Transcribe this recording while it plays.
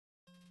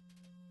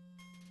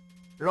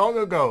Long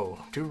ago,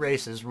 two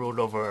races ruled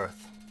over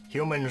Earth.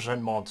 Humans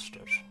and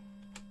monsters.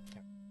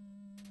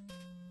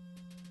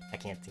 I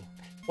can't see.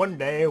 One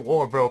day,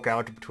 war broke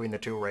out between the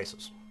two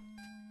races.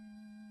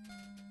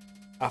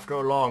 After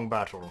a long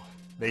battle,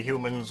 the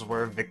humans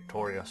were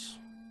victorious.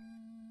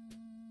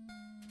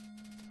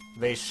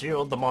 They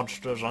sealed the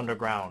monsters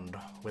underground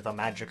with a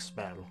magic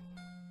spell.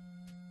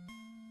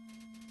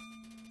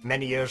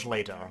 Many years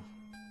later,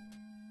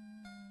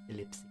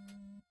 ellipse.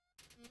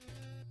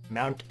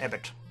 Mount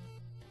Ebott,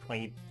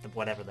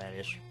 whatever that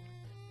is.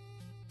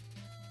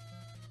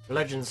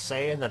 Legends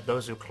say that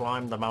those who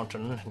climb the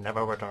mountain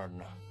never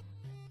return.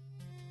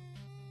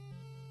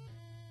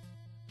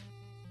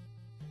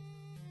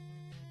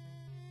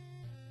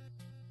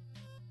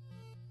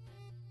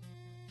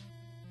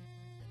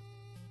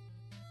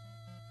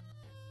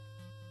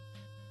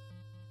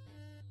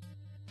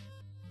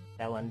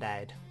 That one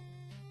died.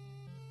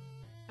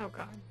 Oh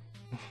god.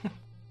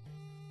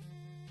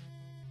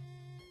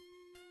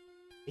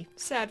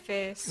 Sad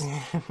face.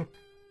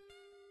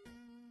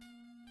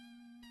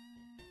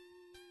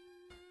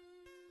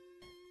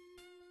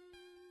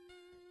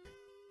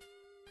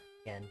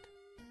 End.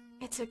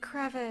 It's a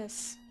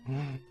crevice.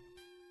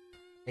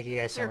 Thank you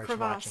guys so Or much for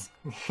watching.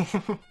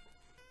 crevasse.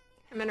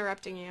 I'm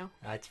interrupting you.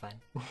 Oh, it's fine.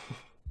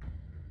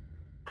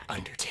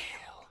 Undertale.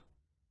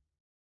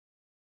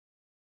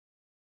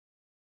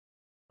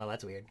 Well,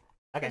 that's weird.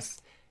 Okay.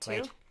 There's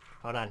Wait. two?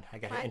 Hold on. I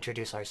gotta What?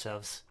 introduce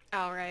ourselves.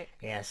 Oh, right.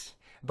 Yes.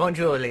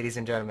 Bonjour, ladies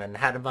and gentlemen.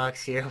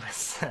 Hatterbox here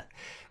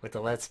with the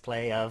Let's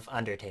Play of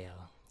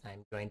Undertale.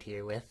 I'm joined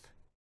here with...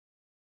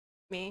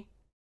 Me.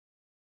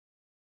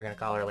 We're gonna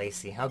call her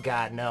Lacey. Oh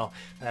god, no.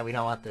 We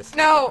don't want this.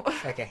 No!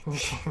 Okay.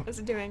 What's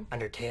it doing?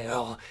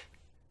 Undertale.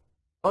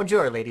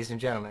 Bonjour, ladies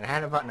and gentlemen.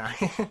 Hatterbox... No.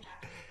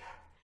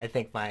 I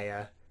think my,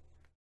 I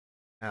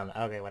don't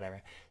know. Okay,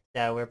 whatever.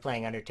 So, we're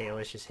playing Undertale.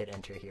 Let's just hit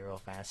enter here real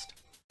fast.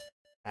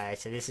 Alright,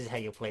 so this is how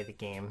you play the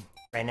game.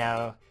 Right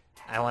now,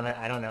 I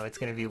don't know, it's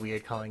gonna be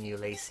weird calling you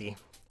Lacey.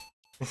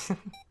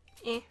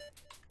 Eh.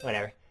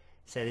 Whatever.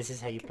 So this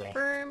is how you play.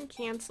 Confirm,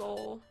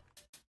 cancel.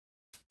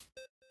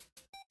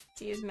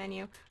 To use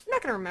menu. I'm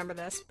not gonna remember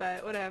this,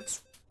 but whatevs.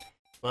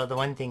 Well, the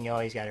one thing you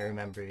always gotta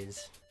remember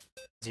is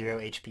 0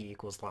 HP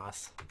equals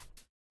loss.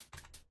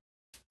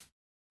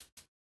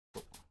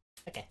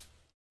 Okay.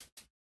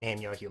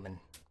 And you're human.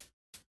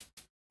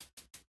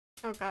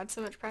 Oh god,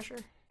 so much pressure.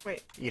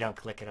 Wait. You don't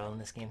click at all in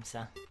this game,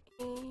 so...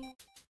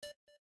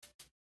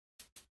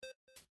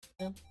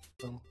 Eh.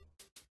 Boom.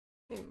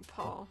 Boom.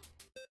 Paul.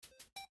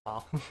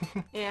 Paul.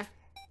 Yeah.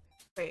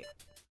 Wait.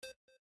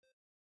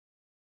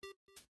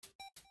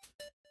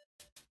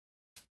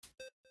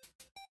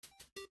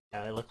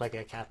 Oh, it looked like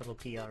a capital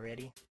P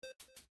already.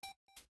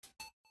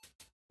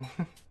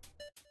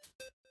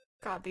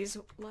 God, these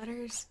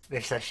letters. They're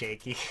so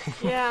shaky.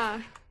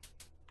 Yeah.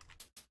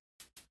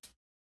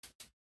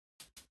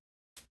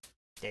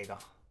 There you go.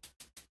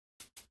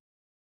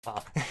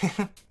 Paul.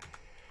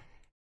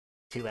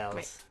 2 L's.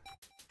 Wait.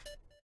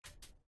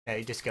 No,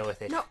 you just go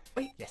with it. No,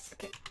 wait. Yes.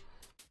 Okay.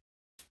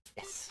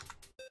 Yes.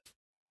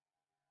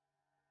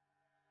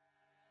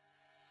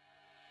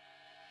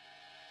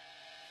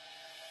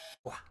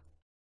 Wah.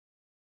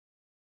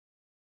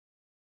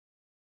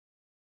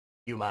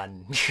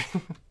 Human.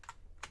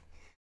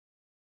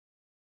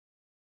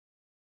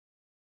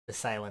 The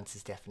silence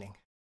is deafening.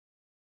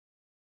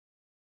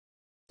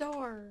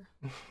 Door.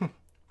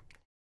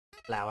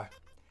 Flower.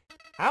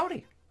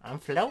 Howdy, I'm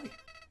Flowey.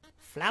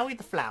 Flowey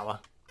the flower.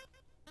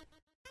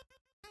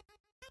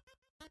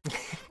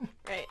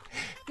 Right.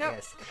 Nope.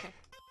 Yes.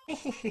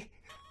 Okay.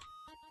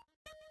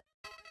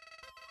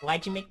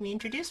 Why'd you make me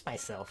introduce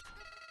myself?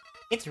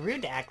 It's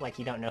rude to act like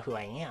you don't know who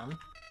I am.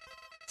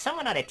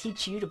 Someone ought to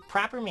teach you to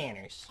proper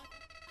manners.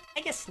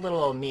 I guess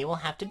little old me will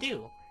have to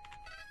do.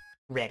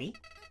 Ready?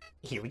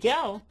 Here we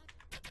go.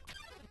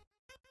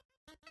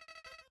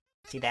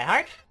 See that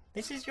heart?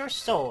 This is your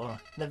soul,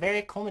 the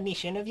very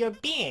culmination of your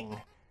being.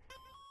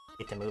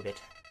 Get to move it.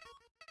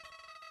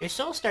 Your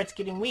soul starts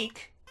getting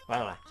weak.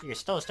 Well, your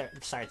soul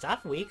starts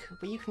off weak,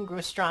 but you can grow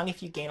strong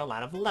if you gain a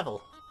lot of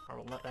level.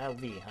 Or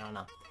LV, I don't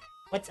know.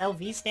 What's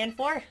LV stand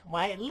for?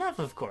 Why, love,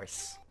 of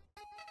course.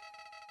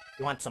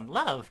 You want some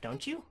love,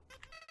 don't you?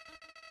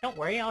 Don't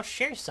worry, I'll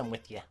share some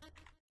with you.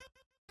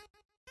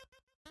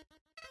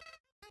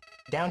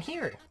 Down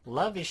here,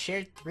 love is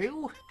shared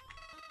through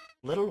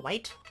little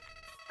white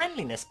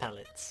friendliness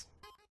pellets.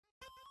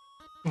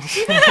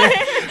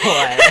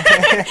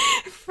 What?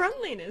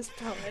 Friendliness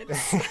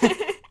pellets.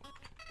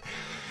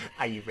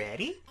 Are you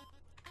ready?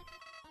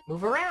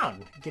 Move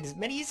around. Get as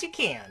many as you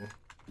can.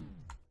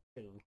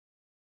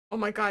 Oh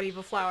my god,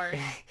 evil flower.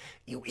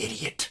 You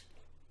idiot.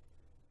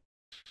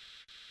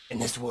 In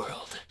this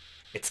world,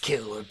 it's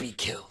kill or be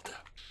killed.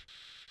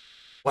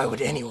 Why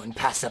would anyone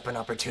pass up an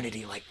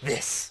opportunity like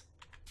this?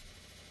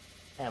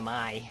 Am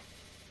I?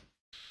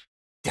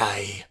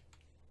 Die.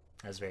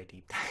 That was very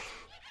deep.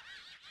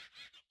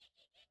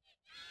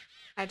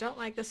 I don't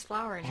like this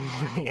flower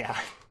anymore. Yeah.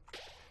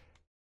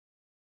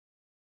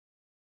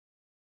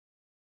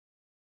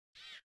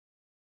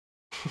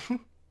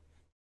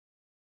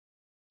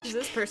 Who's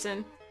this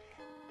person?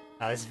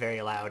 It's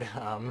very loud.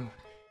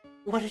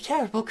 What a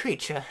terrible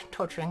creature,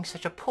 torturing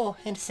such a poor,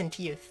 innocent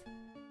youth.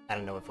 I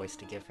don't know what voice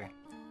to give her.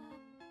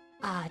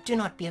 Ah, do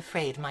not be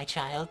afraid, my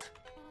child.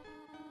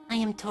 I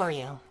am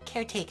Torio,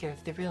 caretaker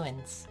of the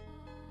ruins.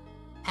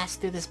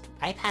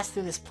 I pass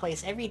through this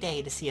place every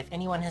day to see if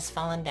anyone has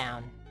fallen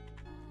down.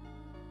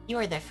 You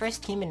are the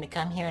first human to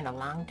come here in a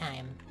long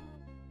time.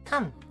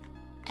 Come,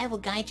 I will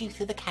guide you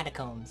through the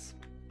catacombs.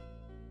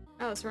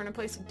 Oh, so we're in a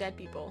place of dead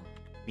people.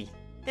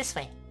 This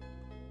way.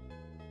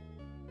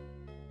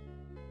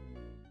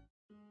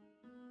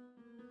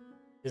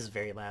 This is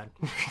very loud.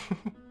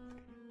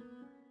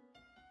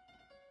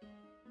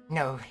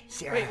 No,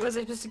 Sierra. Wait, was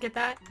I supposed to get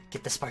that?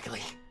 Get the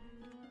sparkly.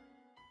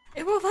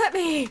 It won't let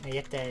me! You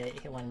have to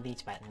hit one of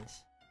these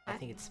buttons. I What?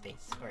 think it's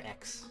space, or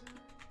X.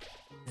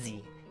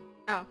 Z.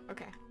 Oh,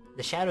 okay.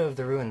 The shadow of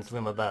the ruins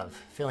loom above,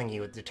 filling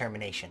you with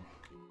determination.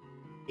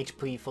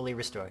 HP fully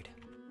restored.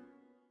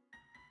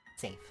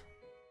 Save.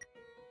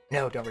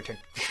 No, don't return.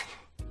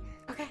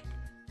 Okay.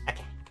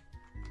 Okay.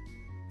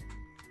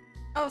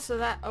 Oh, so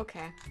that...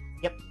 okay.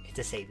 Yep, it's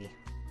a savey.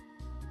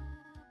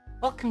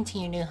 Welcome to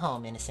your new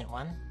home, innocent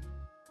one.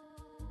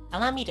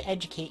 Allow me to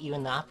educate you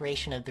in the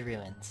operation of the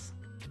ruins.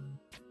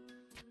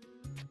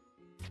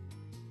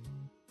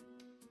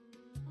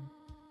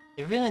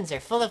 The ruins are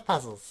full of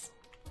puzzles.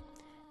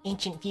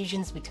 Ancient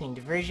fusions between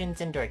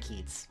diversions and door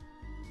keys.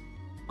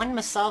 One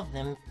must solve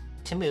them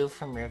to move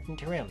from room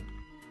to room.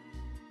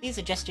 Please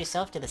adjust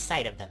yourself to the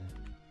sight of them.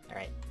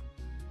 Alright.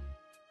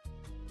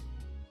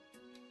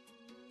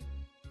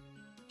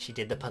 She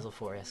did the puzzle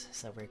for us,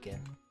 so we're good.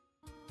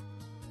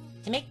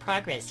 To make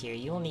progress here,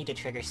 you will need to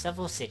trigger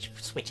several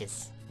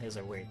switches. Those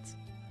are words.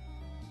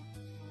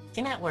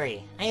 Do not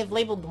worry, I have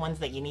labeled the ones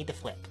that you need to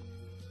flip.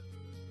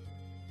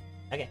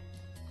 Okay.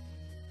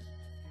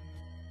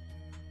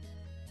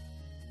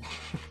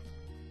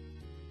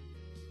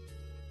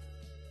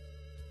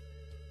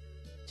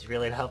 She's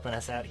really helping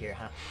us out here,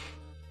 huh?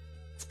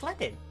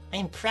 Splendid! I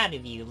am proud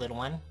of you, little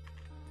one.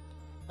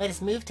 Let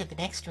us move to the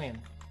next room.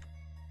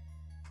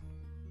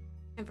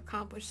 I've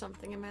accomplished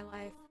something in my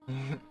life.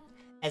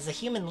 As a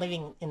human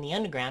living in the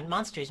underground,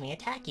 monsters may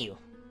attack you.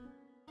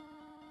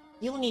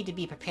 You will need to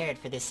be prepared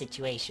for this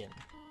situation.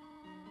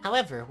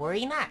 However,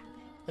 worry not.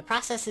 The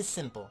process is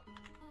simple.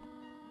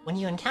 When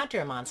you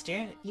encounter a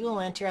monster, you will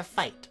enter a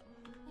fight.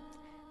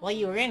 While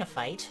you are in a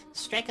fight,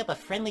 strike up a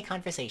friendly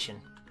conversation.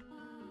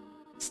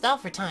 Stall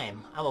for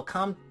time. I will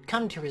come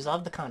to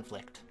resolve the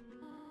conflict.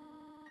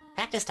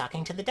 Practice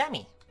talking to the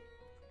dummy.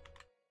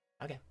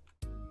 Okay.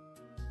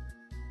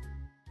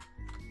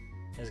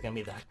 This is gonna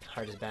be the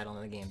hardest battle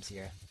in the game,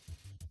 Sierra.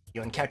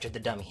 You encountered the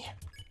dummy.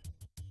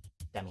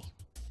 Dummy.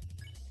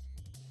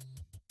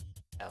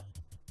 Oh.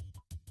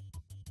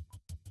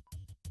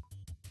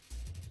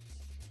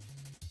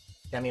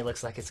 Dummy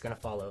looks like it's gonna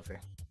fall over.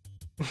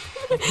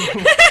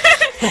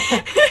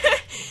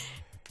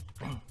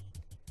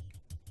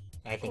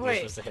 I think you're Wait.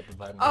 supposed to hit the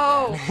button.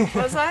 Oh, again.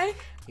 was I?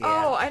 Yeah.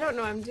 Oh, I don't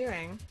know what I'm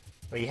doing.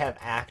 Well, you have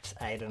Act,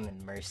 Item,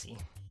 and Mercy.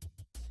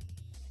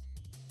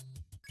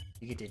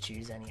 You get to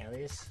choose any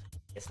others?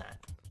 Guess not.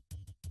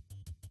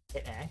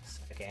 Hit X?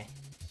 Okay.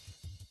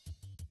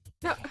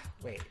 No.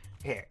 Wait,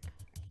 here.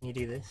 Can you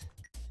do this?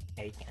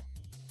 Yeah, you can.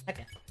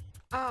 Okay.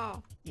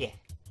 Oh. Yeah.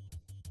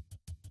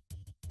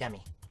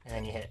 Dummy. And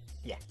then you hit it.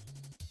 Yeah.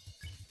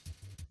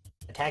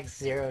 Attack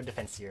 0,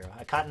 defense 0.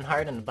 A cotton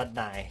heart and a button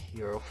eye.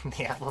 You're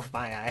the apple of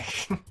my eye.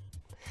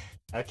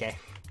 Okay.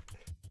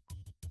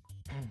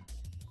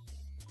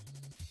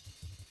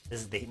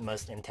 This is the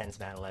most intense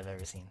battle I've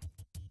ever seen.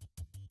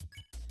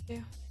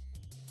 Yeah.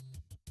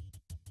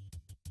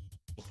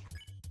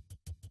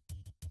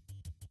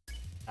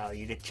 Oh,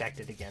 you checked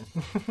it again.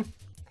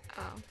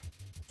 Oh.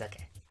 It's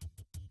okay.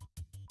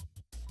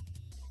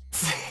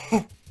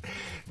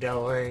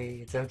 Don't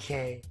worry, it's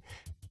okay.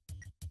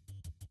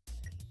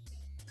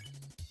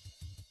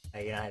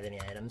 You don't have any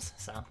items,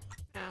 so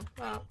Yeah.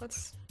 Well,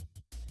 let's...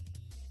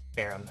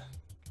 bear them.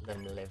 Let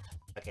them live.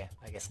 Okay,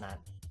 I guess not.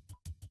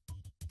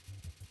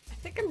 I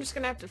think I'm just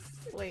gonna have to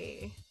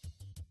flee.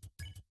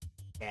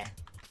 Yeah.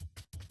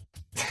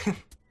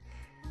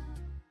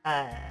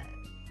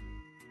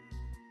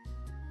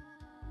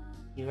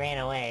 You ran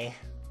away.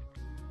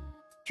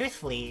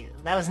 Truthfully,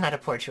 that was not a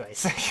poor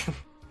choice.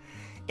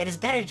 It is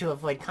better to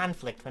avoid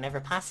conflict whenever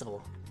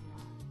possible.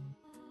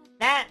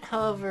 That,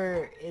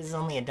 however, is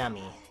only a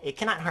dummy. It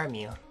cannot harm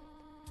you.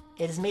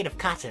 It is made of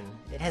cotton.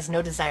 It has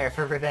no desire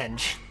for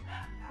revenge.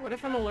 What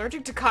if I'm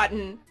allergic to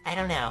cotton? I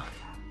don't know.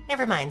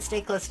 Never mind, stay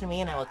close to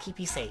me and I will keep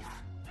you safe.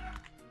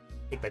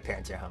 I think my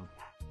parents are home.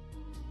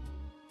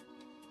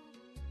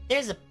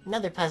 There's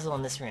another puzzle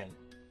in this room.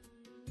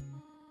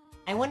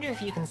 I wonder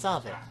if you can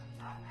solve it.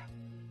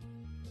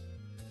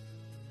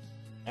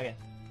 Okay.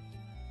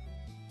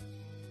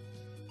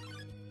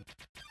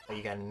 Oh,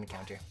 you got an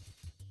encounter.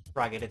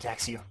 Rocket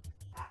attacks you.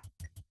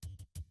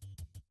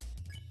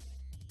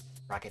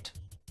 Rocket.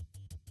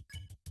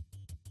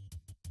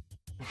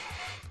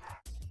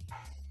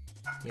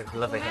 You have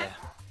lovely hair.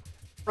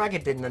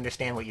 Rocket didn't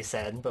understand what you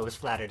said, but was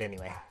flattered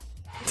anyway.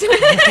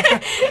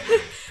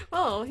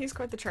 Well, he's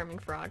quite the charming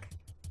frog.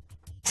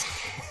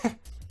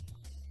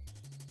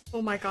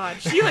 Oh my god,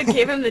 she like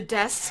gave him the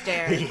death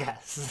stare.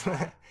 Yes.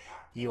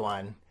 You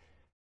won.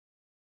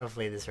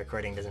 Hopefully this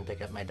recording doesn't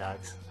pick up my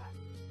dogs.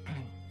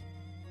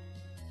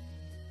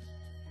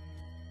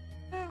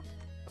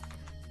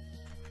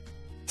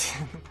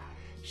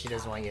 She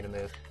doesn't want you to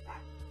move.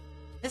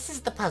 This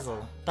is the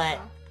puzzle, but...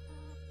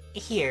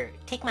 Here,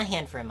 take my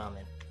hand for a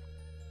moment.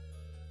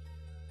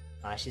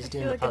 Aw, she's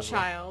doing the puzzle. I feel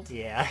like a child.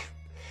 Yeah.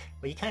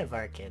 Well, you kind of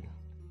are a kid.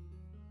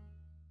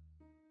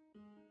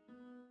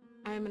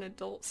 I am an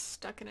adult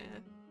stuck in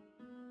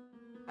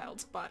a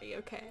child's body,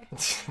 okay.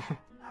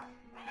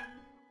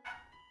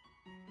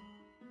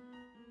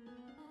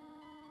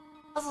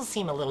 Puzzles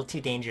seem a little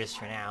too dangerous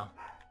for now.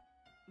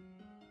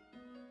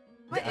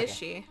 What is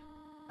she?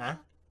 Huh?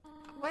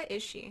 What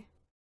is she?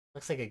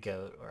 Looks like a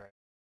goat, or...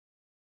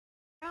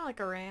 Kind of like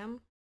a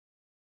ram.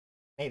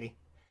 Maybe.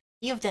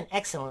 You have done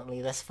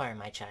excellently thus far,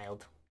 my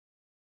child.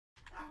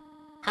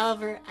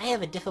 However, I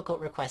have a difficult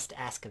request to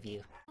ask of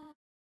you.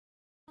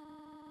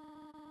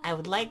 I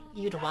would like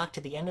you to walk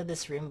to the end of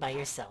this room by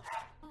yourself.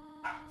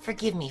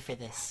 Forgive me for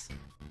this.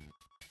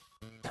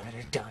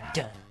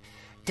 Dun-dun-dun-dun.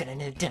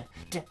 Dun-dun-dun-dun.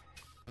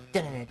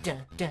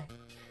 Dun-dun-dun-dun.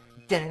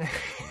 Dun-dun-dun.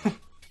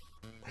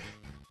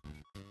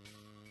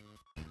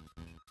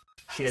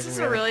 She doesn't This is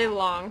a really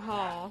long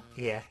haul.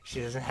 Yeah,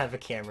 she doesn't have a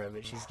camera,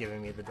 but she's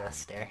giving me the death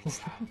stare.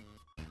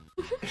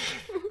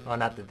 Well,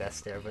 not the death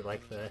stare, but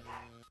like the...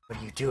 What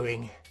are you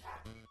doing?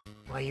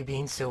 Why are you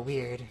being so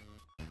weird?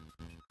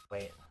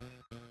 Wait.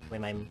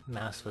 My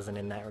mouse wasn't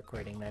in that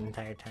recording that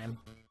entire time.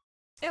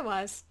 It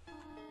was.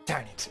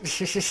 Darn it.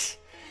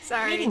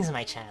 Sorry. Greetings,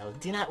 my child.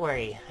 Do not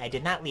worry. I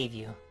did not leave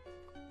you.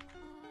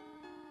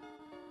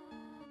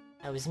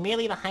 I was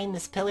merely behind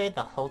this pillar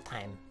the whole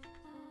time.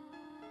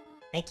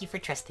 Thank you for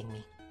trusting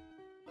me.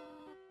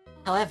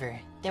 However,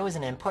 there was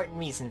an important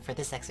reason for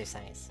this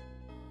exercise.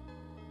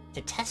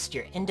 To test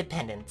your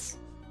independence.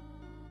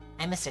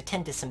 I must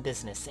attend to some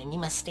business, and you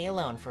must stay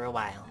alone for a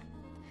while.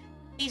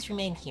 Please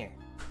remain here.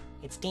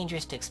 It's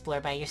dangerous to explore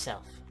by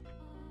yourself.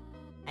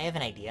 I have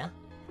an idea.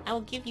 I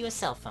will give you a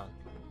cell phone.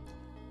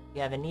 If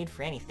you have a need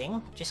for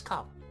anything, just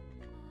call.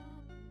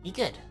 Be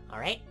good,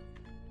 alright?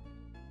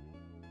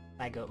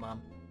 Bye, Goat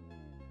Mom.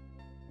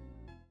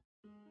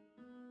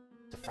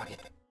 The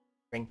frogget.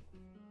 Ring.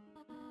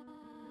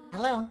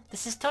 Hello,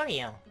 this is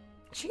Torio.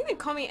 Is she gonna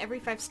call me every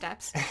 5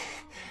 steps?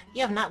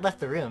 You have not left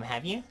the room,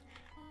 have you?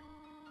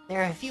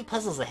 There are a few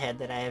puzzles ahead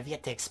that I have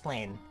yet to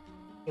explain.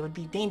 It would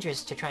be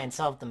dangerous to try and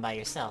solve them by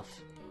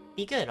yourself.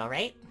 Be good,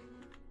 alright?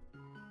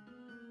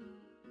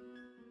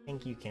 I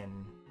think you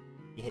can...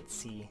 You hit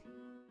C.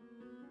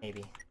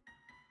 Maybe.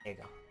 There you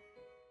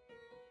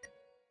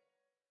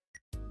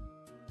go.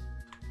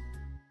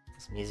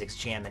 This music's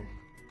jamming.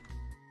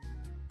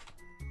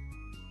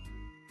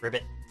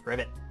 Ribbit,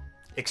 Ribbit.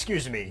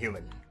 Excuse me,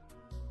 human.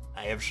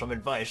 I have some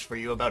advice for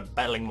you about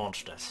battling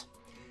monsters.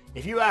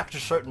 If you act a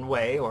certain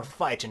way or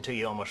fight until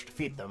you almost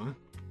defeat them,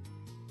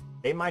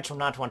 they might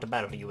not want to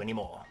battle you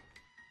anymore.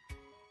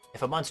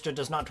 If a monster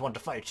does not want to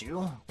fight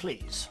you,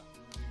 please,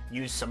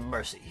 use some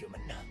mercy,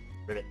 human.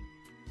 Ribbit.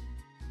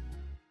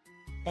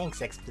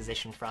 Thanks,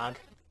 Exposition Frog.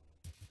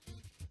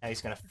 Now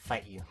he's gonna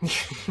fight you.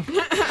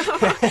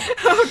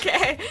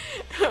 Okay.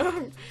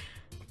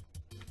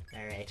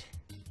 Alright.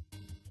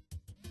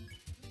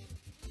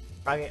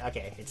 Frog,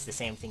 okay, it's the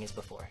same thing as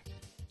before.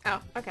 Oh,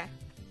 okay.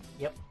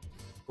 Yep.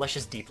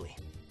 Blushes deeply.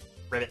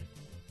 Ribbit.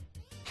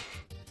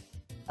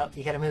 Oh,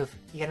 you gotta move.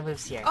 You gotta move,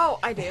 Sierra. Oh,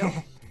 I do.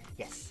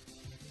 Yes.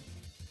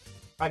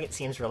 Frogget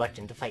seems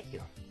reluctant to fight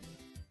you.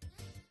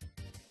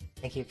 I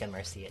think you can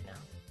mercy it now.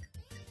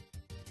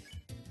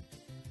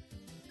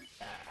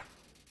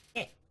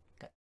 Okay,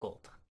 got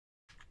gold.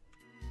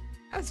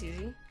 That was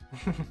easy.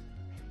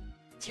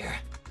 Sierra.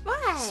 What?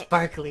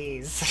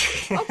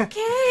 Sparklies!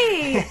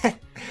 Okay!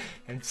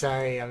 I'm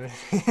sorry, I'm...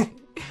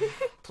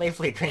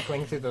 Playfully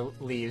crinkling through the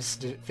leaves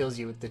fills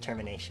you with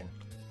determination.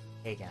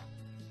 There you go.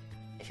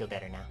 I feel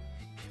better now.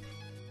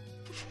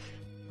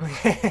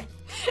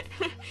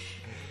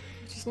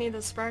 Just need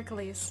those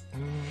sparklies.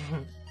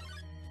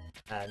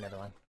 Another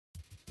one.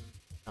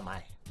 Oh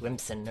my.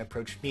 Whimsun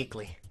approached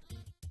meekly.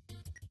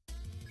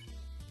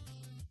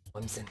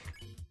 Whimsun.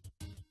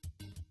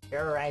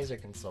 Terrorize or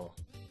console?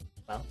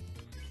 Well,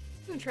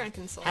 I'm trying to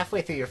console.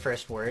 halfway through your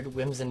first word,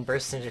 Whimsun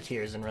bursts into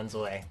tears and runs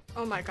away.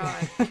 Oh my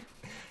god.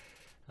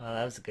 Oh,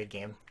 that was a good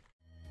game.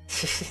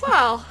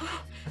 Well,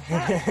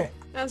 that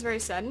was very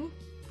sudden.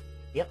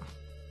 Yep.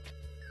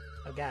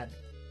 Oh god.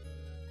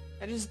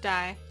 I just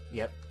die.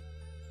 Yep.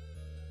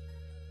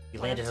 You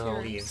Well, landed that's on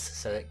the yours. leaves,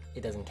 so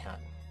it doesn't count.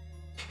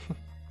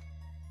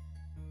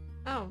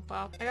 Oh,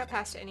 well, I got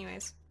past it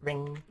anyways.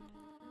 Ring.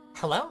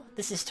 Hello,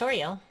 this is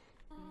Torio.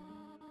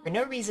 For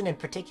no reason in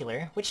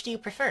particular, which do you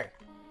prefer?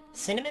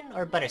 Cinnamon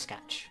or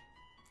butterscotch?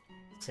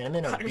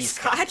 Cinnamon or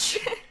butterscotch?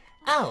 Butterscotch?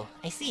 Oh,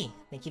 I see.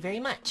 Thank you very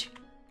much.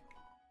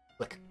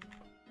 Look.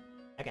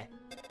 Okay.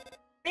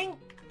 Ring.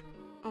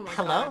 Oh my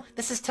Hello, god.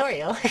 this is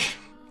Torio.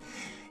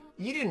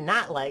 You do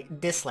not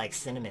dislike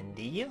cinnamon,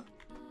 do you?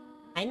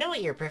 I know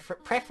what your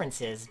preference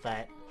is,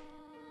 but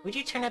would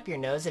you turn up your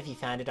nose if you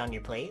found it on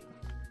your plate?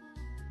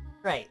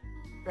 Right,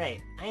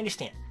 I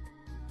understand.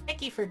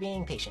 Thank you for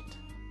being patient.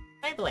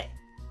 By the way,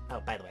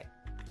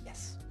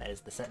 yes, that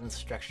is the sentence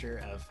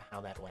structure of how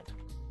that went.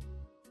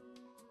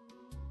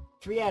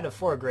 3 out of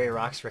 4 gray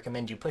rocks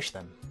recommend you push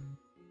them.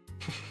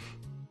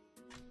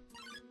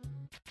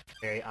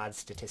 Very odd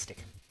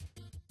statistic.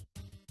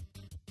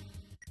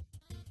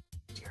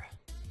 Jira,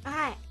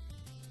 Hi.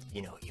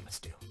 you know what you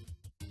must do.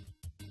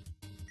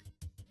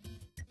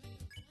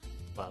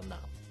 Well, no.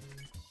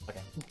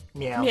 Okay.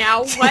 Meow.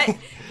 Meow, what?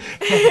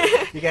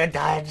 You gotta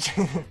dodge.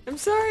 I'm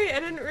sorry, I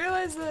didn't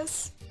realize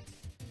this.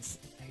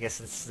 I guess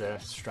it's the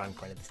strong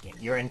point of this game.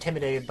 You're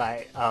intimidated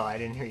by... Oh, I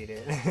didn't hear you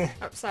did it.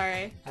 Oh,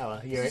 sorry. Oh,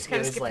 well, Just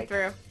kinda skipping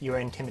through. You were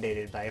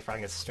intimidated by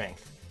Frog's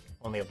strength.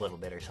 Only a little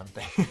bit or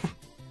something.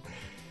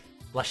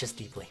 Blushes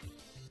deeply.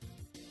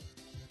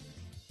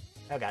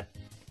 Oh god.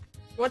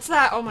 What's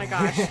that? Oh my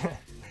gosh.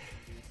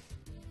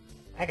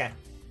 Okay.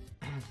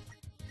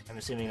 I'm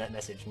assuming that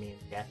message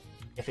means, yeah.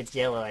 If it's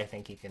yellow, I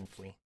think you can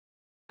flee.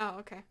 Oh,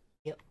 okay.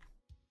 Yep.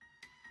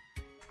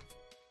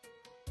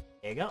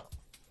 There you go.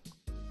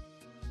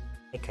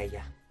 Okay,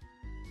 yeah.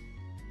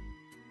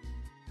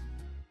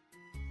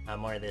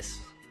 More of this.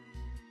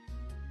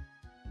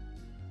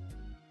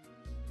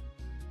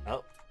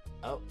 Oh.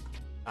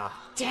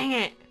 Ah. Dang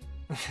it!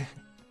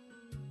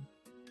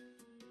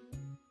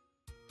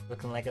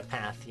 Looking like a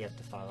path you have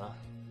to follow,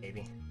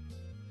 maybe.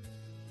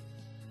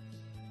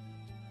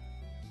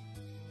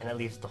 And it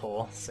leaves the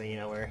hole, so you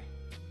know where...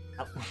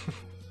 Oh.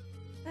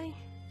 Hey.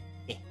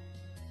 Yeah.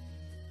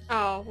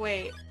 Oh,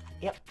 wait.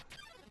 Yep.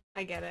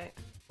 I get it.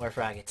 More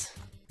froggets.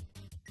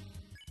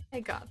 I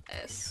got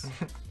this.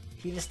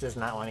 He just does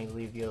not want to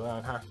leave you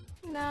alone, huh?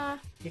 Nah.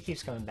 He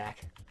keeps coming back.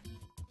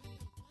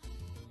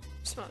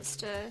 Just wants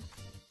to...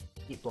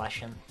 Keep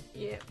blushing.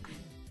 Yep.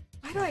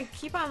 Why do I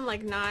keep on,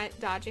 like, not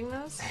dodging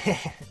those?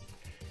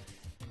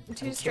 I'm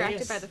too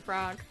distracted by the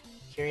frog.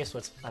 Curious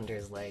what's under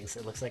his legs.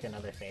 It looks like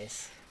another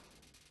face.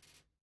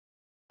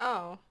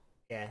 Oh.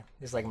 Yeah,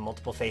 there's like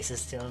multiple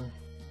faces to him.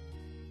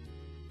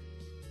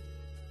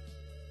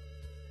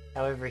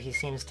 However, he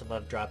seems to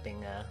love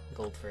dropping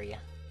gold for you.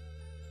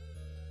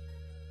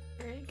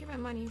 Alright, get my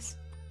monies.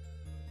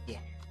 Yeah.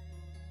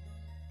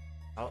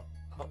 Oh.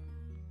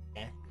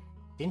 Yeah.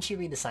 Didn't you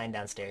read the sign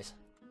downstairs?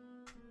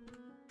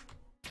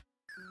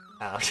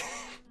 Oh.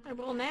 I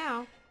will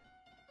now.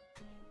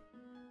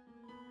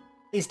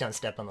 Please don't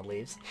step on the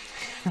leaves.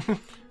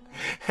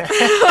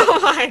 Oh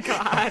my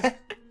god.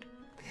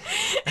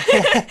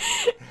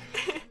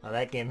 Oh,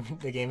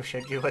 the game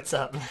showed you what's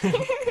up.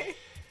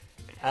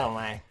 Oh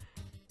my.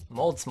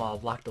 Mold Small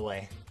blocked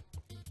away.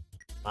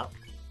 Well.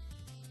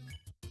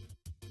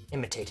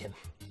 Imitate him.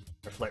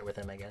 Or flirt with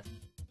him, I guess.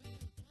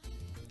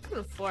 I'm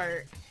gonna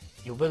flirt.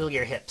 You wiggle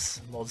your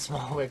hips. Mold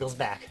Small wiggles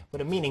back.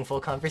 What a meaningful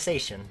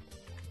conversation.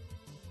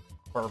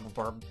 Burb,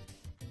 burb.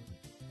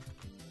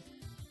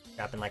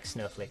 Dropping like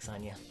snowflakes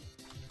on you.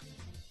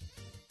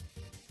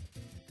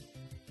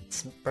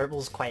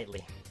 Burbles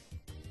quietly.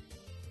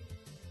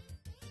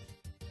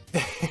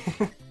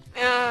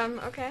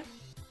 Okay.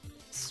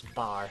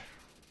 Spar.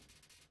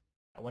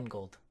 At 1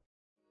 gold.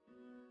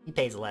 He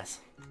pays less.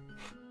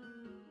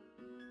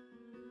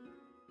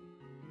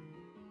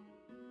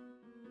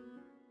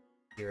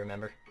 You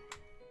remember?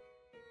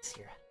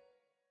 Sierra.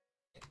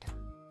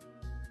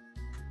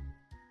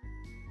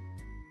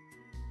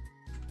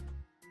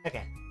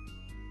 Okay.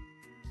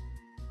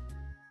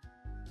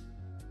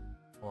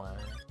 1.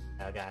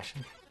 Oh gosh.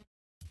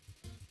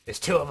 There's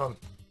 2 of them.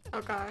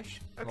 Oh gosh.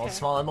 Okay. Mold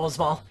small and mold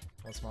small.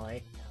 Mold small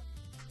 8.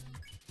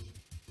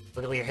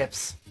 Wiggle your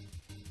hips.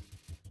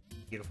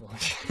 Beautiful.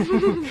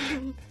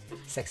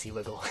 Sexy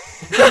wiggle.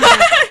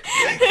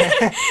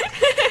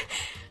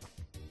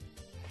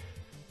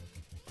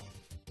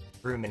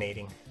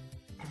 Ruminating.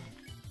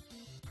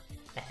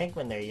 I think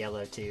when they're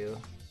yellow too,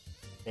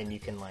 then you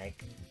can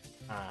like,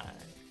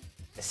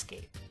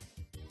 escape.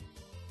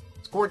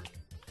 Squirt!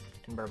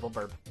 And burble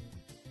burb.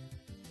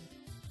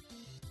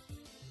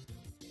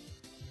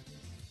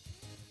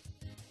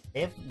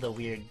 They have the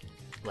weird,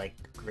 like,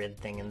 grid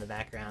thing in the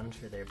background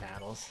for their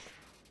battles.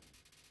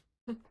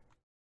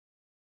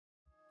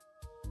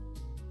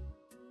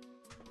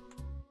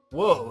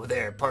 Whoa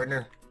there,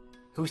 partner.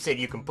 Who said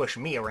you can push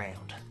me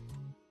around?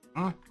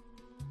 Hmm?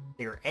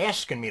 You're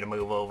asking me to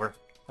move over.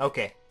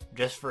 Okay,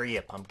 just for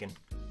you, pumpkin.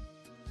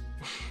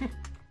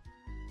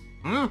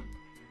 Hmm?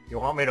 You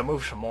want me to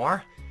move some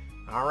more?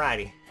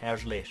 Alrighty,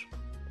 how's this?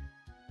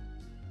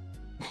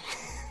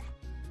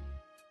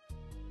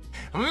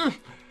 Hmm?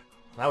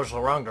 That was the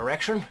wrong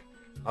direction?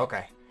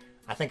 Okay,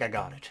 I think I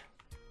got it.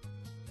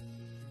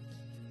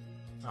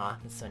 Aw,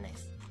 that's so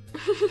nice.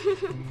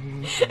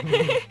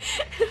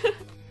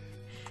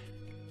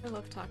 I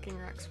love talking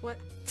Rex. What?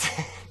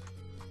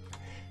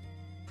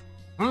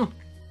 Hmm?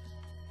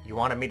 You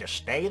wanted me to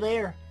stay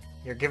there?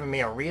 You're giving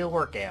me a real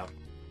workout.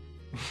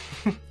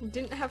 You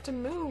didn't have to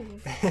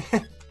move.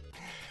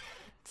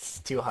 It's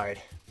too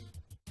hard.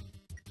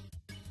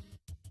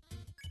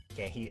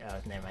 Okay,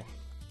 never mind.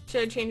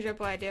 Should I change up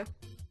what I do?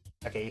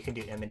 Okay, you can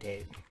do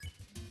imitate.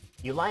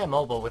 You lie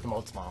immobile with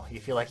Mold Small. You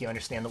feel like you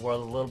understand the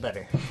world a little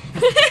better.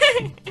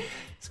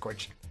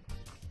 Scorch.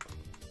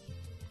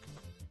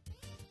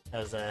 That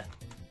was,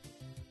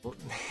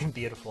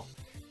 beautiful.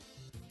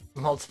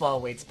 Mold Small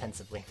waits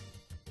pensively.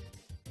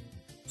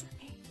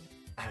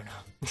 I don't know.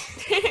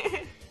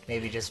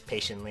 Maybe just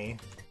patiently,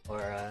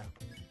 or,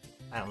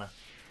 I don't know.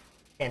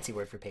 Fancy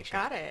word for patient.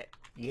 Got it.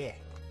 Yeah.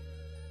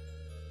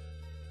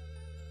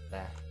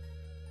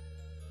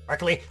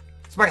 Sparkly!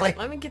 Sparkly!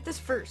 Let me get this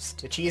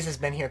first. The cheese has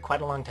been here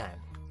quite a long time.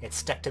 It's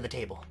stuck to the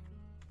table.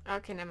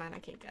 Okay, never mind. I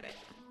can't get it.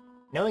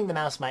 Knowing the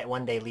mouse might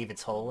one day leave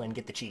its hole and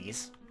get the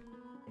cheese,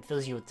 it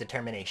fills you with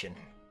determination.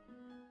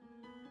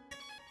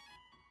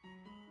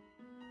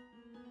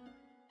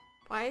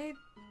 Why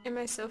am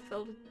I so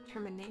filled with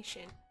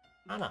determination?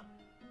 I don't know.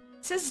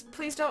 It says,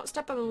 please don't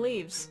step on the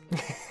leaves.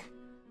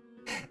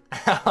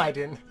 Oh, I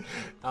didn't.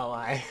 Oh,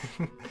 I.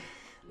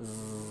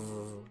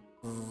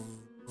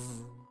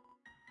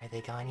 Are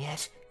they gone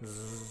yet?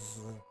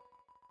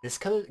 This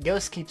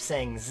ghost keeps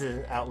saying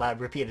Z out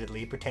loud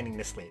repeatedly, pretending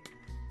to sleep.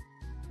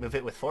 Move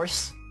it with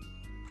force?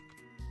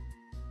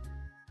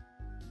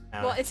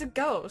 Well, it's a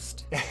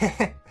ghost.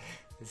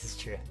 This is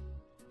true.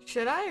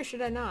 Should I or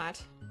should I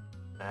not?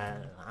 I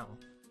don't know.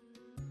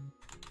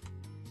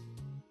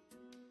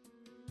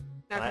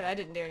 Okay, What? I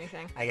didn't do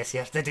anything. I guess you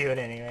have to do it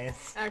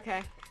anyways.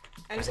 Okay.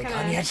 I Are just they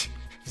kinda... gone yet?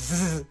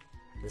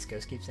 This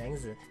ghost keeps saying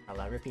Z out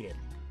loud repeated.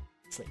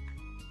 Sleep.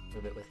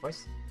 Move it with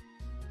force.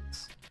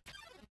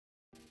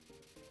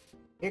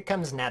 Here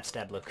comes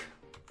Napstablook.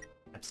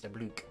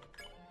 Napstablook.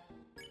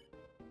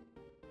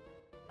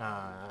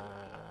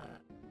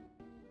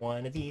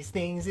 One of these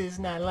things is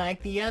not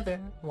like the other.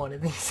 One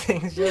of these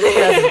things just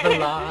doesn't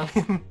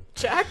belong.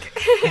 Check.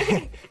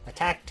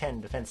 Attack 10,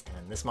 defense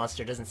 10. This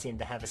monster doesn't seem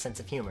to have a sense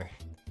of humor.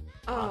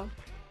 Oh.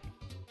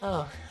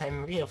 Oh,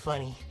 I'm real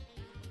funny.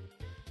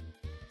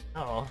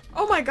 Oh.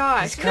 Oh my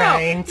gosh. He's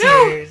crying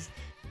no! tears.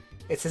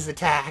 It's his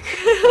attack.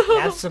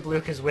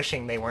 Napstablook is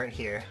wishing they weren't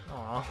here.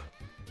 Aw.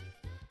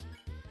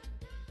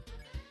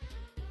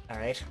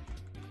 Alright.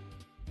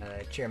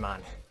 Cheer him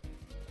on.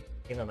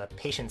 Give him a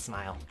patient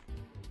smile.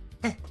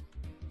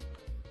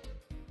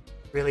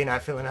 Really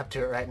not feeling up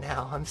to it right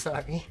now, I'm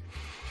sorry.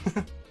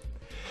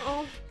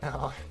 Oh.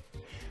 Oh.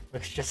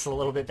 Looks just a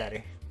little bit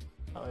better.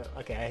 Oh,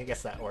 okay, I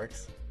guess that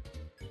works.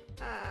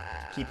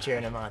 Keep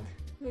cheering him on.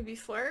 Maybe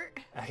flirt?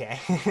 Okay.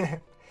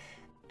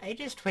 I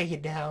just weigh you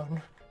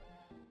down.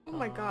 Oh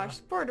my gosh.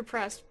 Poor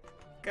depressed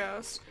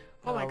ghost.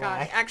 Oh my Oh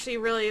gosh. my. Actually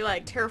really,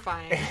 like,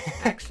 terrifying,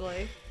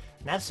 actually.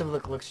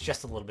 Napstablook looks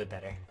just a little bit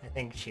better. I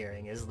think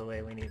cheering is the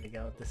way we need to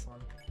go with this one.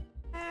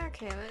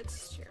 Okay,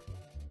 let's cheer.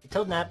 You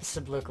told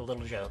Napstablook a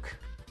little joke.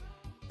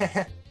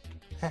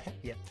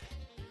 Yep.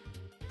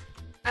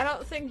 I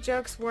don't think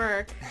jokes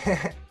work.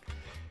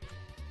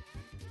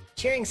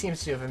 Cheering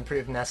seems to have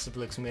improved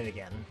Napstablook's mood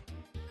again.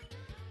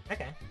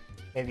 Okay.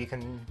 Maybe you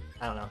can,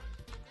 I don't know,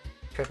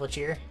 triple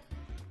cheer?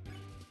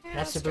 Yeah,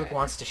 let's Napstablook try.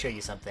 wants to show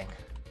you something.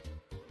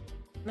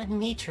 Let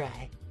me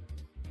try.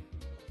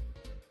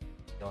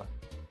 Go on.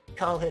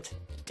 Call it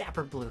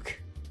Dapperblook.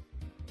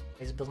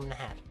 He's building a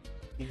hat.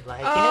 You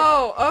like it?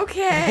 Oh,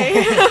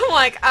 okay. I'm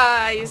like,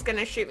 he's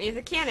gonna shoot me with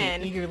a He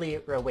cannon. eagerly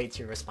awaits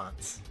your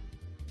response.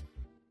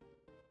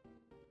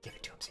 Give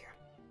it to him, Sierra.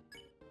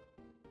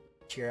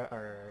 Cheer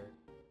or...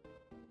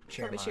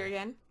 Cheer Want me him to cheer on.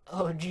 again?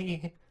 Oh,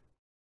 gee.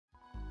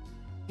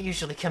 I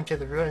usually come to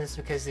the ruins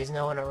because there's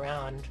no one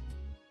around.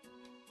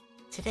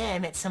 Today I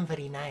met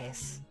somebody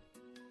nice.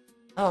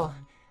 Oh,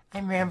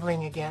 I'm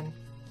rambling again.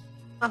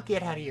 I'll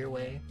get out of your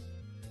way.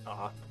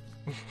 Aw.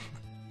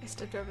 I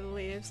stepped over the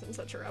leaves. I'm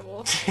such a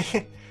rebel.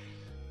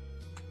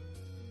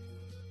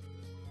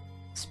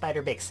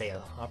 Spider bake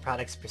sale. All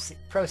products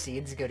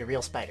proceeds go to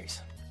real spiders.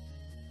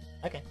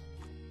 Okay.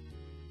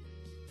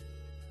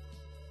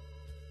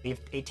 Leave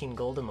 18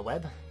 gold in the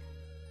web.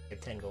 You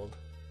have 10 gold.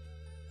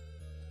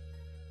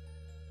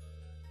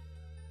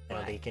 I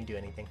don't think you can do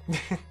anything.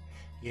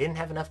 You didn't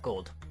have enough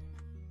gold.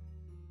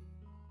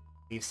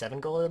 Leave 7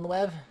 gold in the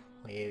web?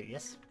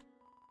 Yes.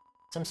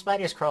 Some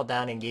spiders crawled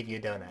down and gave you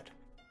a donut.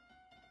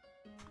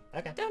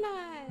 Okay.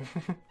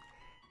 Donut!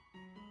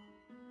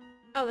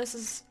 Oh, this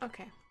is...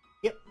 okay.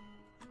 Yep.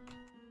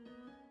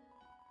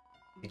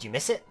 Did you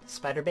miss it?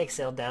 Spider bake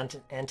sale down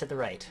and to the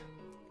right.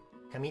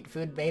 Come eat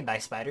food made by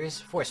spiders,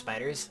 for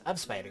spiders, of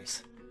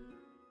spiders.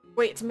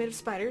 Wait, it's made of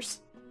spiders?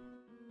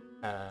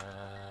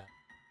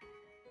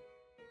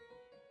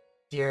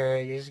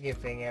 You're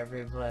skipping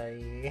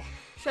everybody.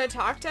 Should I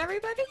talk to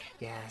everybody?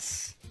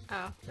 Yes.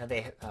 Oh. No,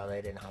 they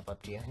didn't hop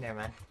up to you. Never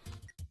mind.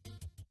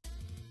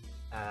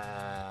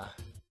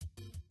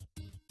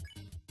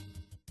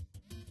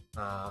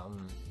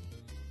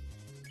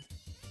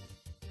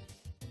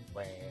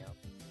 Well...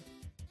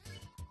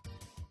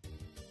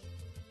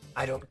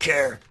 I don't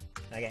care!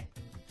 Okay.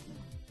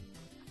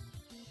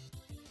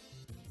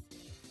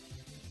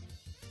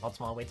 All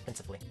small waits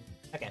pensively.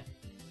 Okay.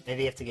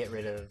 Maybe you have to get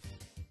rid of...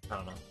 I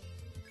don't know.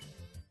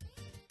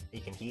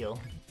 You can heal.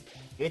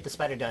 You ate the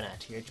spider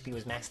donut. Your HP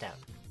was maxed out.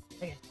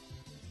 Okay.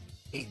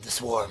 Eat the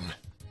swarm.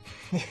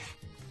 Some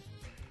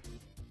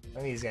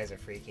of these guys are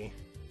freaky.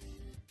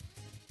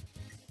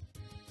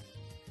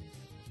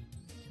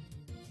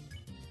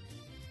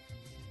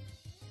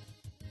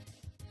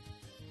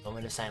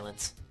 Moment of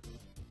silence.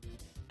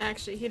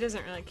 Actually, he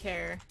doesn't really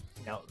care.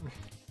 No.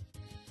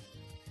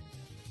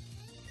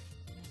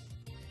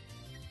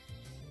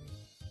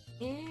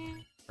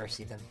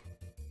 Mercy them.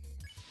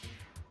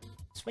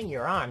 Swing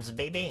your arms,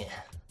 baby.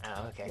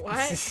 Oh, okay.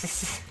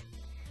 What?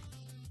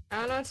 I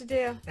don't know what to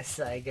do.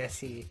 So I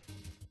guess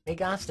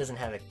Magos doesn't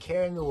have a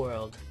care in the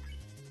world.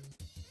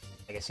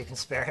 I guess you can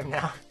spare him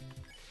now.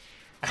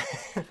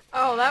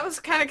 Oh, that was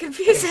kind of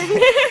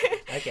confusing.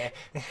 Okay.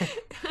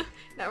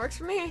 That works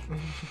for me.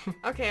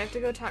 Okay, I have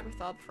to go talk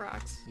with all the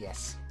frogs.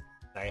 Yes.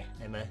 Sorry,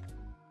 I'm a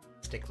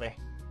stickler.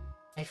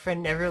 My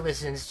friend never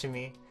listens to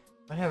me.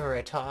 Whenever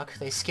I talk,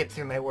 they skip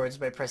through my words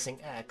by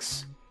pressing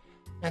X.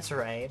 That's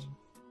right.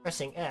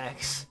 Pressing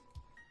X.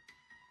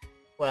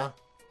 Well,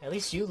 at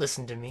least you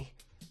listen to me.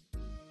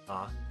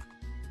 Aw.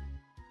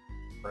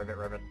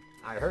 Ribbit.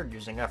 I heard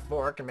using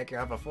F4 can make you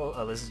have a full...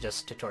 Oh, this is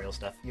just tutorial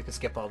stuff. You can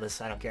skip all this.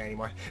 I don't care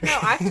anymore. No,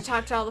 I have to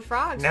talk to all the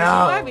frogs. No!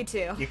 You want me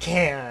to. You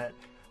can't!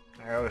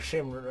 I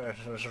seem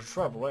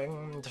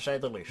troubling, to say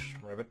the least,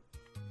 Ribbit.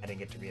 I didn't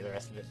get to read the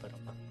rest of it, but...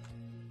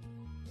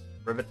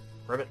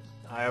 Ribbit,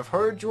 I have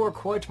heard you are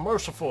quite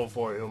merciful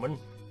for a human.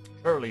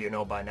 Surely you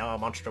know by now a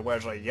monster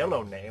wears a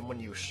yellow name when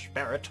you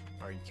spare it,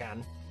 or you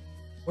can.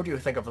 What do you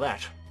think of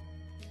that?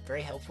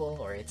 Very helpful,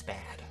 or it's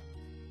bad.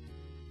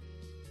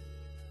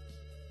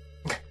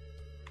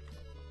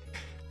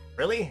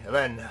 Really?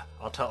 Then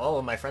I'll tell all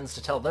of my friends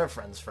to tell their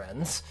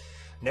friends.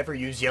 Never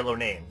use yellow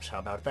names. How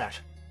about that?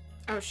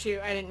 Oh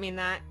shoot, I didn't mean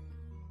that.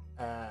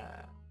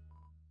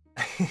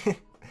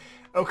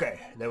 Okay,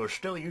 they will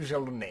still use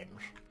yellow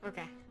names.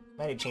 Okay.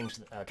 Might have changed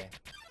the... Okay.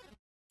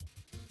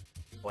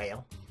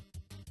 Whale.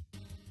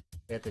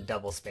 We have to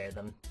double spare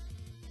them.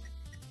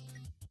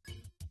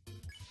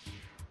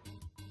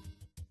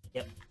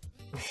 Yep.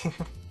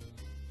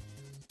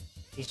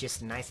 He's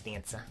just a nice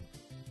dancer.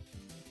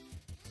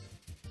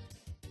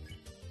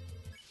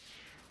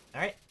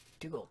 Alright,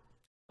 2 gold.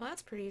 Well,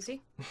 that's pretty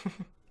easy.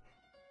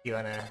 You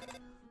wanna...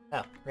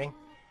 Oh, ring.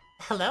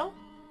 Hello?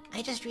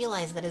 I just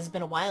realized that it's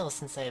been a while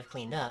since I have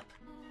cleaned up.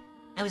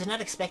 I was not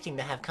expecting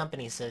to have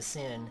company so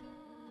soon.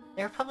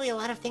 There are probably a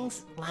lot of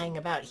things lying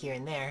about here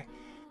and there.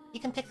 You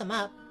can pick them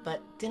up,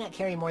 but do not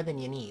carry more than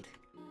you need.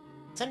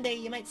 Someday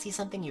you might see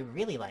something you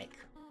really like.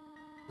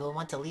 You'll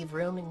want to leave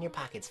room in your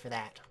pockets for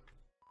that.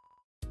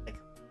 Like,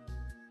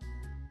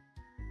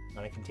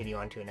 want to continue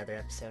on to another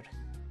episode?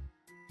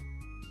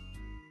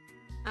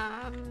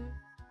 I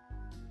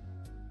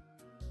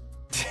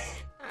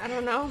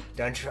don't know.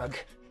 Don't shrug.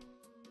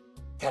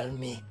 Tell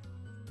me.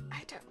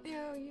 I don't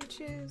know, you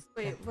choose.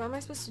 Wait, what am I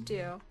supposed to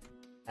do?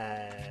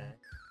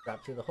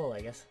 Drop through the hole,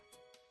 I guess.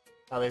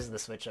 Oh, there's the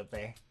switch up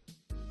there.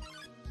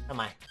 Oh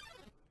my.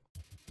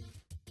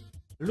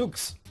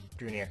 Lux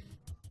drew near.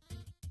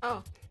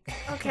 Oh,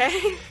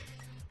 okay.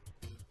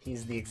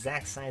 He's the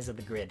exact size of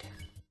the grid.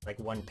 Like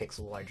 1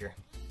 pixel larger.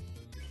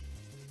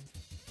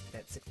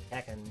 That's 6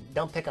 attack, and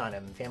don't pick on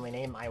him. Family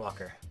name,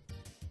 Eyewalker.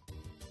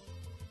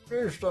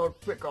 Please don't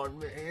pick on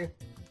me.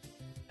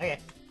 Okay.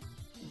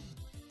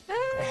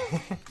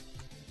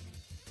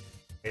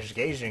 Is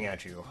gazing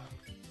at you.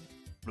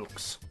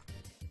 Looks.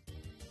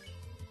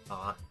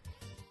 Aw.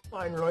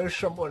 Finally,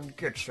 someone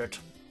gets it.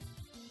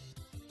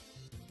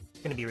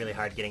 It's gonna be really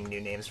hard getting new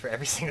names for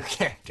every single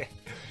character.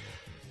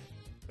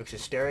 Looks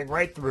is staring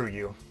right through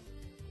you.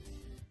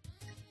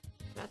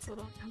 That's a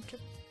little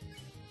uncomfortable.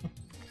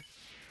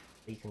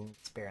 You can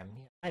spare him.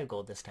 5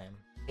 gold this time.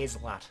 Pays a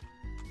lot.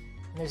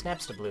 And there's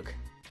Napstabluke.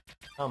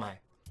 Oh my.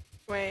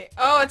 Wait.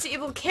 Oh, it's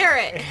Evil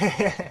Carrot!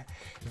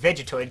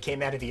 Vegetoid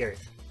came out of the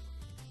earth.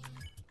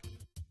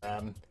 I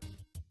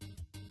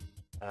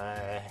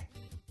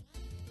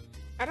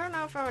don't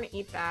know if I want to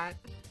eat that.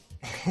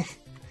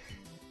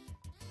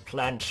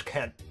 Plants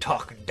can't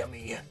talk,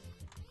 dummy.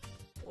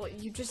 Well,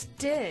 you just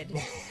did.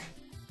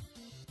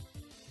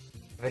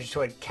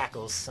 Vegetoid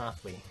cackles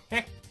softly.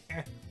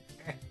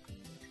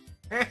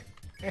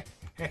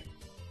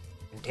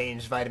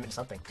 Contains vitamin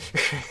something.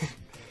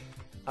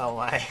 Oh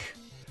my.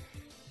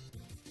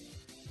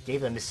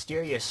 Gave a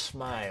mysterious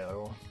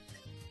smile.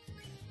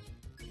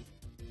 I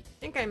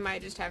think I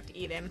might just have to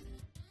eat him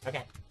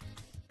Okay.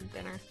 for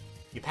dinner.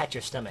 You pat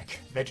your stomach.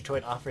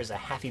 Vegetoid offers a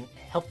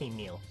healthy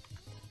meal.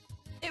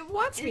 It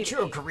wants me Eat to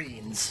your eat.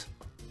 greens.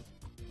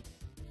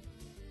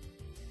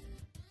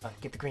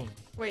 Get the green.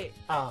 Wait.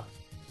 Oh.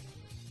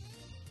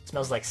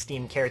 Smells like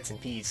steamed carrots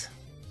and peas.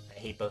 I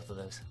hate both of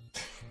those.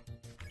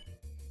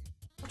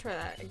 I'll try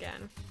that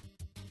again.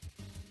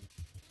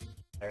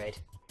 Alright.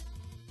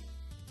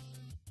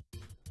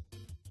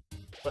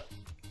 What?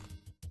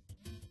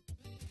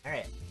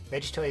 Alright.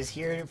 Vegetoid is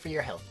here for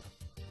your help.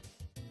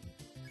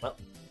 Well,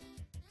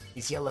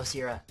 he's yellow,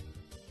 Sierra.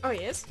 Oh, he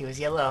is? He was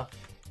yellow.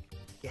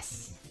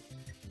 Yes.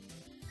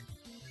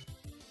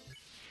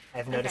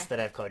 I've noticed Okay.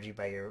 that I've called you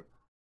by your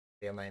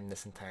Am I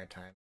this entire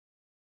time?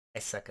 I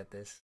suck at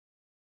this.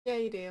 Yeah,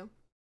 you do.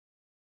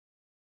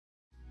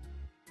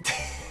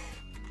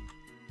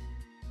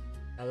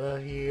 I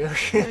love you.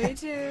 Me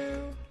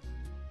too.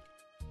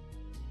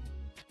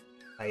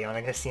 Oh, you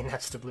wanna go see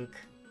Next to Luke?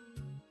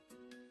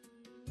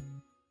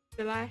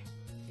 Did I?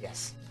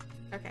 Yes.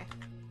 Okay.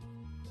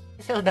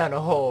 I fell down a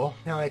hole.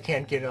 Now I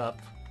can't get up.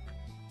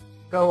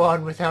 Go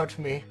on without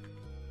me.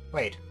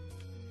 Wait.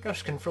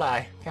 Ghosts can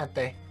fly, can't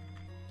they?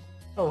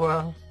 Oh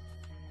well.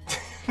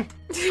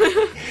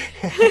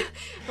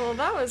 Well,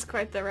 that was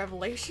quite the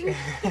revelation.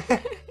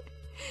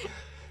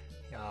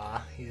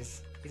 Aw,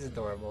 he's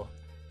adorable.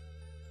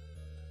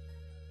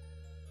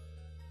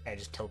 I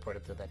just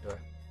teleported through that door.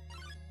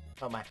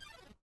 Oh my.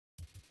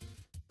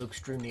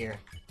 Luke's drew near.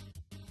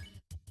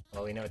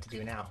 Well, we know what to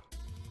do now.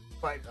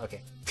 What?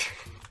 Okay.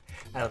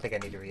 I don't think I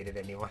need to read it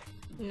anymore.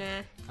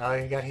 Nah. Oh,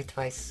 you got hit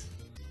twice.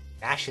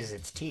 Gnashes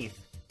its teeth.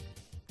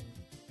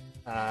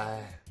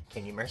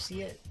 Can you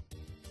mercy it?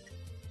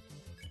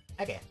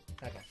 Okay,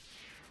 okay.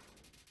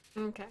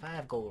 Okay.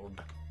 5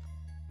 gold.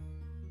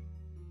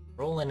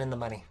 Rolling in the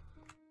money.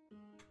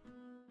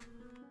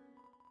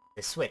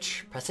 The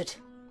switch. Press it.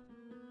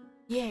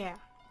 Yeah.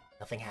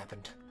 Nothing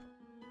happened.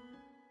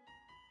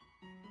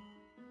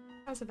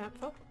 How's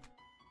eventful?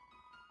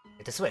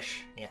 Hit the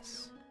swish.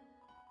 Yes.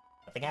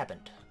 Nothing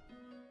happened.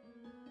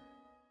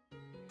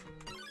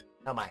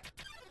 Oh my.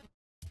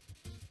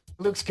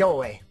 Luke's go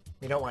away.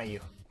 We don't want you.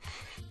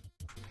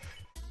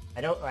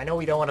 I know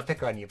we don't want to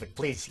pick on you, but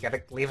please, you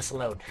gotta leave us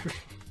alone.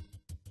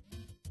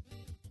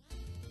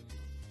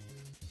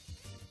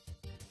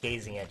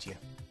 Gazing at you.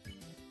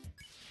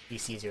 He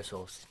sees your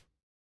souls.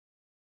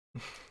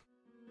 The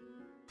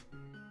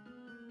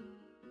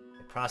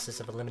process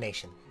of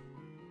elimination.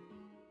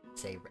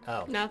 Say,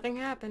 oh. Nothing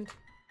happened.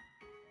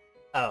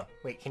 Oh,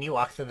 wait, can you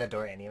walk through the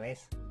door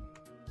anyways?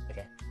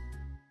 Okay.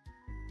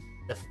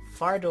 The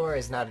far door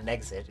is not an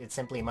exit, it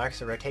simply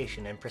marks a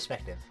rotation in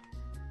perspective.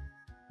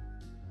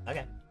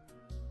 Okay.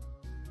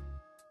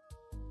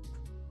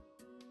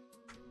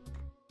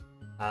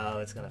 Oh,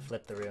 it's gonna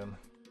flip the room.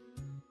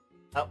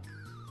 Oh.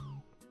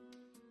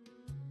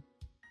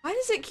 Why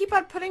does it keep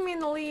on putting me in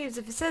the leaves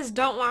if it says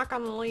don't walk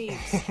on the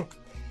leaves?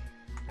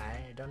 I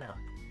don't know.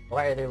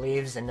 Why are there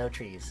leaves and no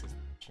trees?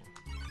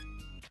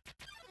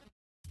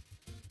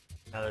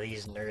 Oh,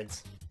 these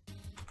nerds.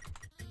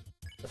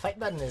 The fight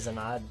button is an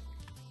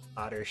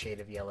odder shade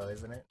of yellow,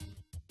 isn't it?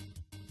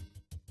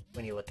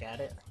 When you look at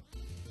it.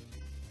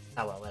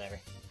 Oh well, whatever.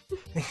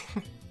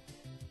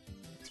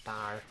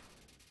 Spar.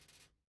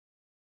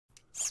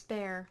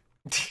 Spare.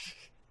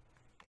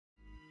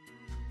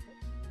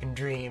 And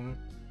dream.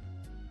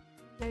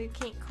 No, you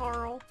can't,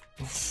 Carl.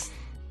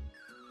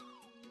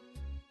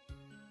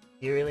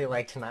 You really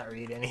like to not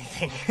read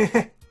anything.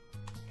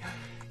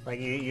 Like,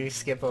 you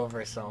skip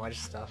over so much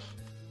stuff.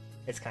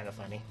 It's kind of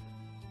funny.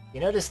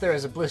 You notice there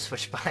was a blue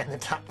switch behind the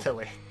top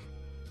pillar.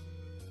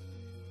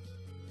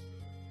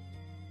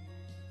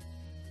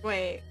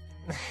 Wait.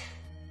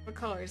 What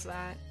color is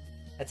that?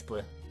 That's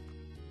blue.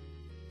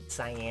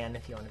 Cyan,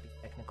 if you want to be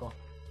technical.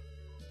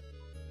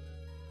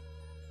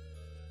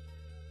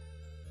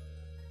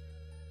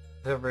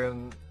 The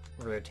room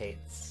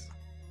rotates.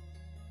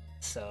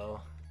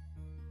 So...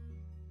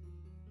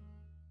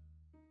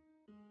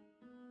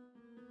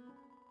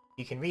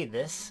 you can read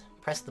this,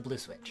 press the blue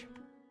switch.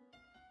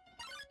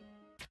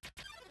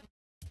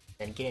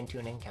 Then get into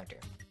an encounter.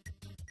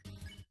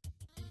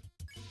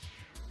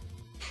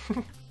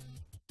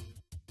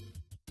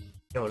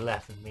 Don't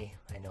laugh at me,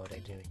 I know what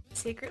I'm doing.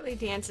 Secretly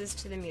dances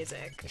to the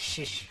music.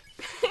 Shish.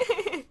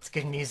 It's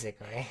good music,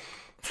 alright?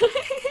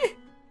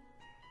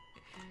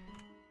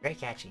 Very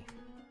catchy.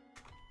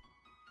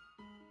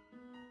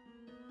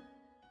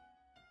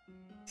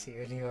 See,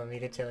 what do you want me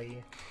to tell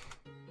you?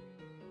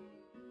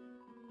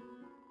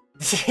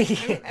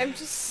 I'm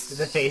just...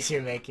 The face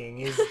you're making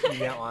is you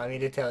don't want me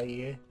to tell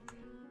you.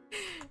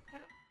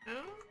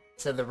 Oh?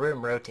 So the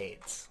room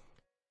rotates.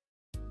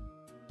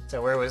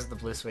 So where was the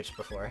blue switch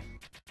before?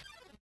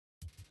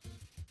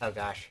 Oh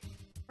gosh.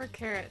 Or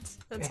carrots.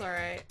 That's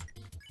alright.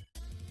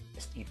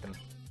 Just eat them.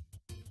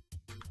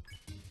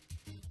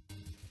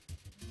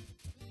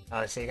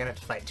 Oh, so you're gonna have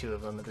to fight 2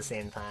 of them at the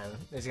same time.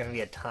 There's gonna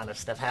be a ton of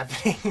stuff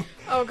happening.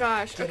 Oh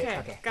gosh, Get it? okay.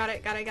 Okay. Got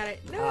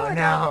it. No, Oh I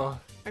no!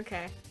 don't.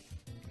 Okay.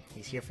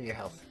 He's here for your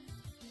health.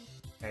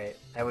 Alright,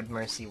 I would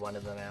mercy one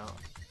of them out.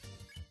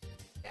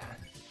 Yeah.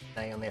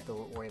 Now you only have to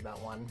worry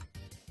about one.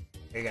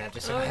 You're gonna have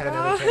to survive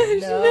another turn.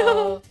 gosh,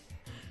 No!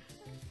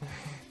 no.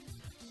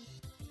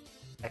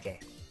 Okay.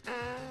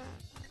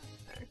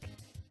 Okay.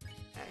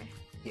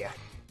 Yeah.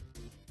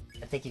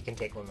 I think you can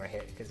take 1 more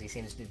hit, because he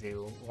seems to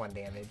do 1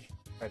 damage.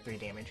 Or 3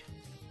 damage.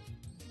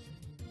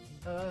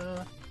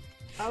 Oh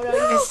no,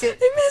 you missed it!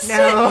 I missed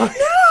No! it!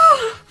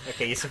 No!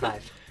 Okay, you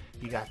survived.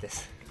 You got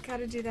this.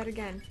 Gotta do that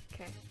again.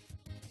 Okay.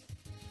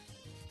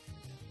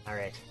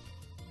 Alright.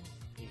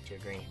 Eat your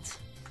greens.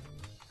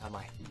 Oh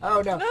my.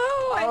 Oh no! No!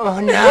 Oh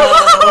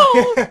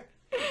no!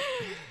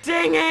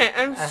 Dang it!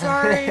 I'm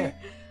sorry.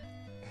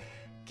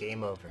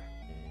 Game over.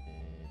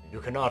 You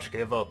cannot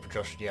give up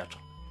just yet.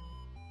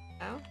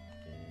 Oh?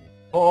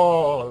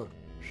 Call!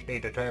 Stay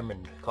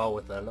determined. Call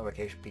with a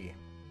lowercase p.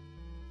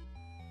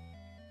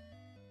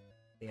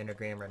 The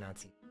anagram or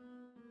Nazi.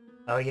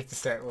 Oh, you have to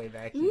start way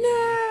back here.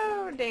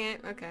 No! Dang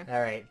it. Okay.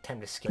 Alright,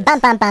 time to skip.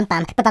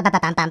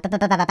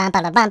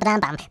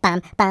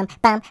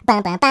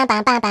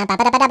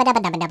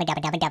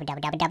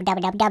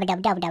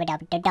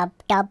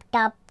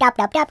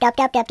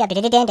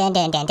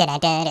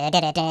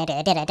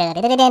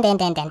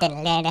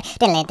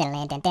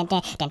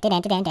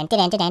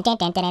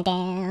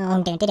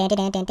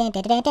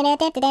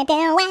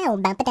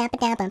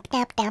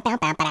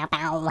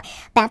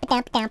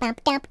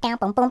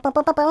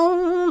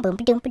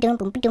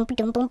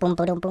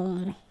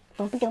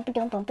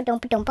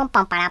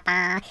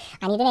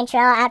 I need an intro,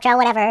 outro,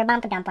 whatever. I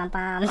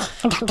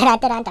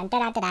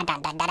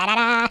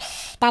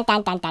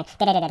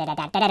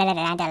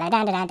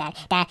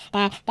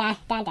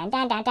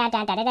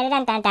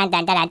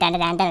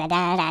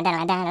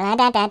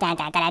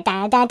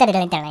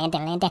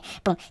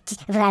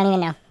don't even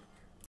know.